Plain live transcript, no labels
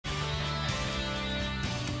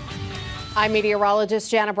I'm meteorologist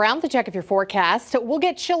Janna Brown. The check of your forecast. We'll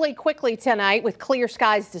get chilly quickly tonight with clear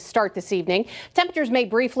skies to start this evening. Temperatures may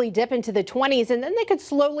briefly dip into the 20s and then they could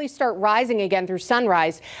slowly start rising again through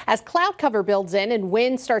sunrise as cloud cover builds in and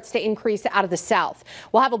wind starts to increase out of the south.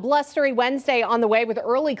 We'll have a blustery Wednesday on the way with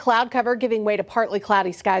early cloud cover giving way to partly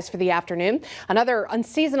cloudy skies for the afternoon. Another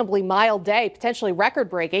unseasonably mild day, potentially record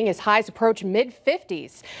breaking as highs approach mid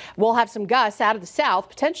 50s. We'll have some gusts out of the south,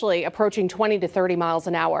 potentially approaching 20 to 30 miles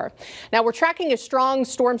an hour. Now we're tracking a strong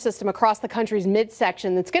storm system across the country's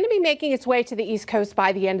midsection that's going to be making its way to the East Coast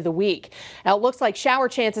by the end of the week. Now it looks like shower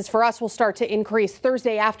chances for us will start to increase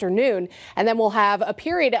Thursday afternoon, and then we'll have a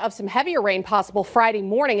period of some heavier rain possible Friday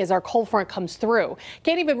morning as our cold front comes through.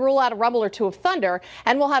 Can't even rule out a rumble or two of thunder,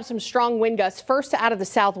 and we'll have some strong wind gusts first out of the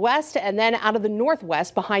southwest and then out of the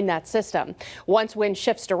northwest behind that system. Once wind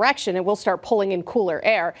shifts direction, it will start pulling in cooler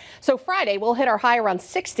air. So Friday we'll hit our high around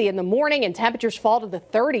 60 in the morning and temperatures fall to the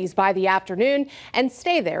 30s by the afternoon and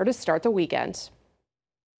stay there to start the weekend.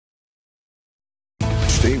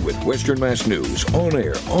 Stay with Western Mass News on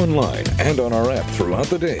air, online, and on our app throughout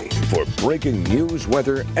the day for breaking news,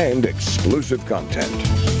 weather, and exclusive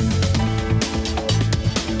content.